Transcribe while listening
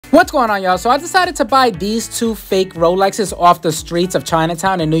What's going on, y'all? So I decided to buy these two fake Rolexes off the streets of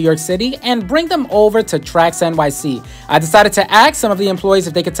Chinatown in New York City and bring them over to Trax NYC. I decided to ask some of the employees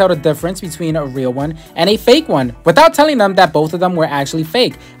if they could tell the difference between a real one and a fake one without telling them that both of them were actually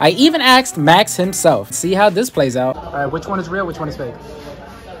fake. I even asked Max himself. See how this plays out. All right, which one is real, which one is fake?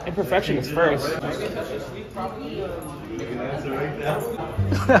 Imperfection is first.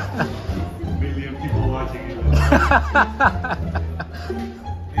 Million people watching you.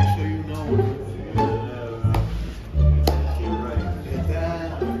 Make sure you know. You're right. Get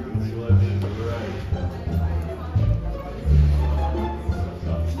that.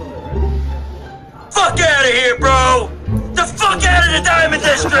 Fuck out of here, bro! The fuck out of the Diamond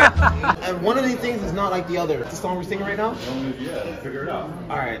District! And one of these things is not like the other. The song we're singing right now? Yeah, figure it out.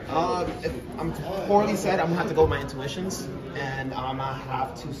 Alright, if I'm poorly said, I'm gonna have to go with my intuitions. And I'm gonna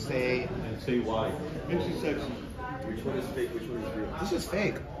have to say... And say why. Intersection. Which one is fake, which one is real? This is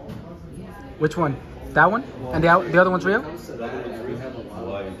fake. Which one? That one? And the other one's real? Why is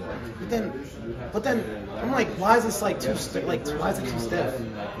that? But then, I'm like, why is this like too stiff? Like, why is it too stiff?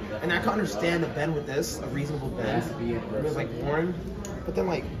 And I can understand a bend with this, a reasonable bend. It was like worn, but then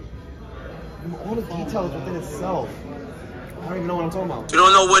like all the details within itself. I don't even know what I'm talking about. You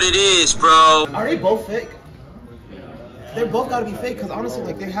don't know what it is, bro. Are they both fake? They're both gotta be fake, because honestly,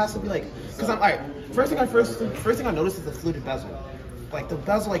 like, there has to be like, because I'm alright. First thing I noticed is the fluted bezel. Like the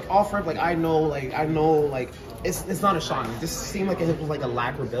bezel, like off rip, like I know, like it's not a shine. It just seemed like it was like a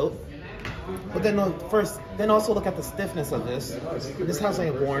lacquer built. But then then also look at the stiffness of this. This has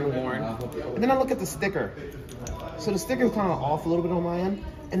like worn, and then I look at the sticker. So the sticker is kind of off a little bit on my end,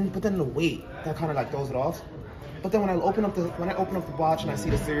 but then the weight that kind of like throws it off. But then when I open up the watch and I see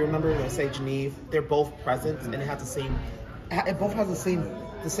the serial number and I say Geneve, they're both present and it has the same. It both has the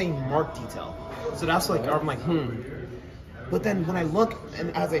same mark detail. So that's like I'm like But then when I look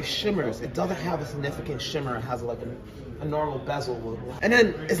and as it shimmers, it doesn't have a significant shimmer. It has like a normal bezel. And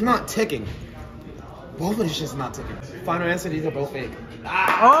then it's not ticking. Both of it's just not ticking. Final answer, these are both fake.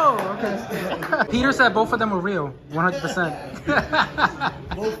 Oh, okay. Peter said both of them were real,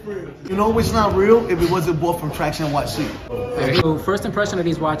 100%. Both real. You know it's not real if it wasn't bought from Trax NYC. So first impression of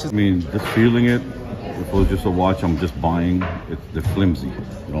these watches. I mean, just feeling it. If it was just a watch I'm just buying, they're flimsy. You know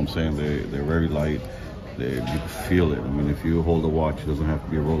what I'm saying? They're very light. You can feel it. I mean, if you hold a watch, it doesn't have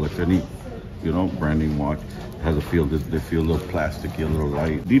to be a Rolex. Any, brand name watch has a feel. They feel a little plasticky, a little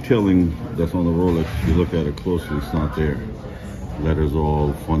light. Detailing that's on the Rolex, if you look at it closely, it's not there. Letters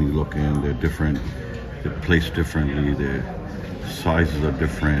all funny looking. They're different. They're placed differently. Their sizes are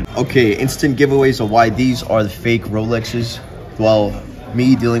different. Okay, instant giveaways of why these are the fake Rolexes. Well,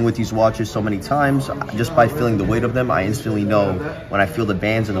 me dealing with these watches so many times, just by feeling the weight of them, I instantly know when I feel the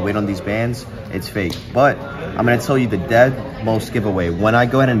bands and the weight on these bands, it's fake. But I'm gonna tell you the dead most giveaway. When I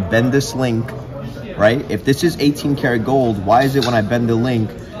go ahead and bend this link, right? If this is 18 karat gold, why is it when I bend the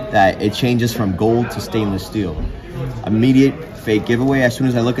link that it changes from gold to stainless steel? Immediate fake giveaway. As soon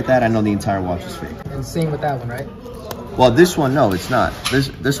as I look at that, I know the entire watch is fake. And same with that one, right? Well, this one, no, it's not.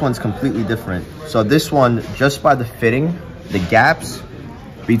 This one's completely different. So this one, just by the fitting, the gaps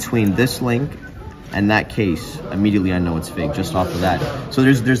between this link and that case, immediately I know it's fake just off of that. So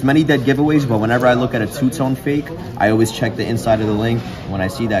there's many dead giveaways, but whenever I look at a two-tone fake, I always check the inside of the link. When I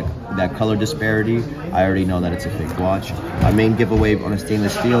see that color disparity, I already know that it's a fake watch. My main giveaway on a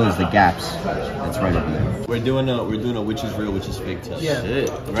stainless steel is the gaps. That's right over there. We're doing a which is real, which is fake test. Yeah. Shit.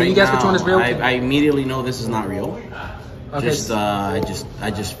 So you guess which one is real? I immediately know this is not real. Okay. I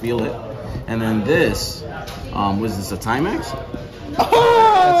just feel it. And then this, was this a Timex?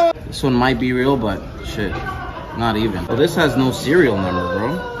 This one might be real, but shit, not even. Well, this has no serial number,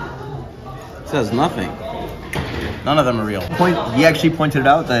 bro. This has nothing. None of them are real. He actually pointed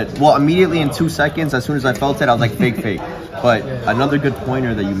out that, well, immediately in 2 seconds, as soon as I felt it, I was like, fake. But another good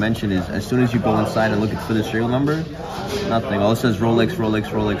pointer that you mentioned is, as soon as you go inside and look for the serial number, nothing. All it says Rolex,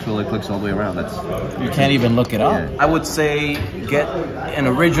 clicks all the way around. You can't even look it up. Yeah. I would say get an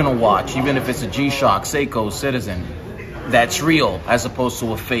original watch, even if it's a G-Shock, Seiko, Citizen. That's real, as opposed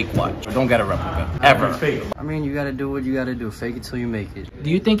to a fake watch. Don't get a replica, ever. I mean, you gotta do what you gotta do. Fake it till you make it. Do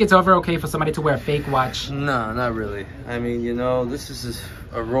you think it's ever okay for somebody to wear a fake watch? No, not really. I mean, this is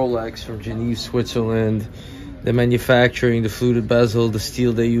a Rolex from Geneva, Switzerland. The manufacturing, the fluted bezel, the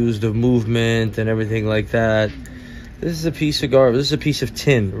steel they use, the movement, and everything like that. This is a piece of garbage. This is a piece of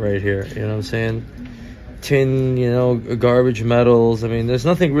tin right here. You know what I'm saying? Tin, garbage metals. I mean, there's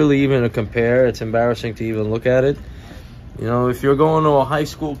nothing really even to compare. It's embarrassing to even look at it. If you're going to a high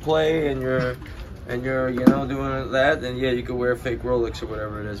school play and you're doing that, then yeah, you could wear a fake Rolex or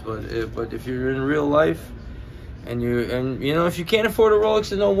whatever it is. But if you're in real life, And you know, if you can't afford a Rolex,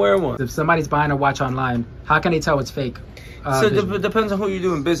 then don't wear one. If somebody's buying a watch online, how can they tell it's fake? So it depends on who you're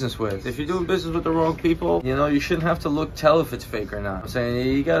doing business with. If you're doing business with the wrong people, you know, you shouldn't have to tell if it's fake or not. I'm saying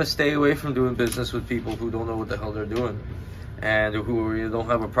you gotta stay away from doing business with people who don't know what the hell they're doing, and who don't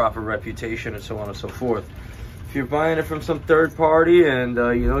have a proper reputation, and so on and so forth. If you're buying it from some third party and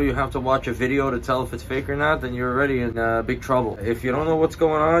you know, you have to watch a video to tell if it's fake or not, then you're already in big trouble. If you don't know what's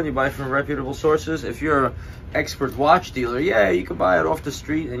going on, you buy from reputable sources. If you're an expert watch dealer, yeah, you can buy it off the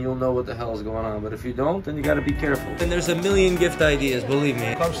street and you'll know what the hell is going on. But if you don't, then you got to be careful. And there's a million gift ideas, believe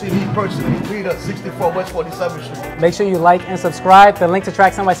me. Come see me personally. Read up 64 West 47th Street. Make sure you like and subscribe. The link to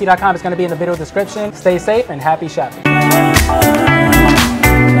TraxNYC.com is going to be in the video description. Stay safe and happy shopping.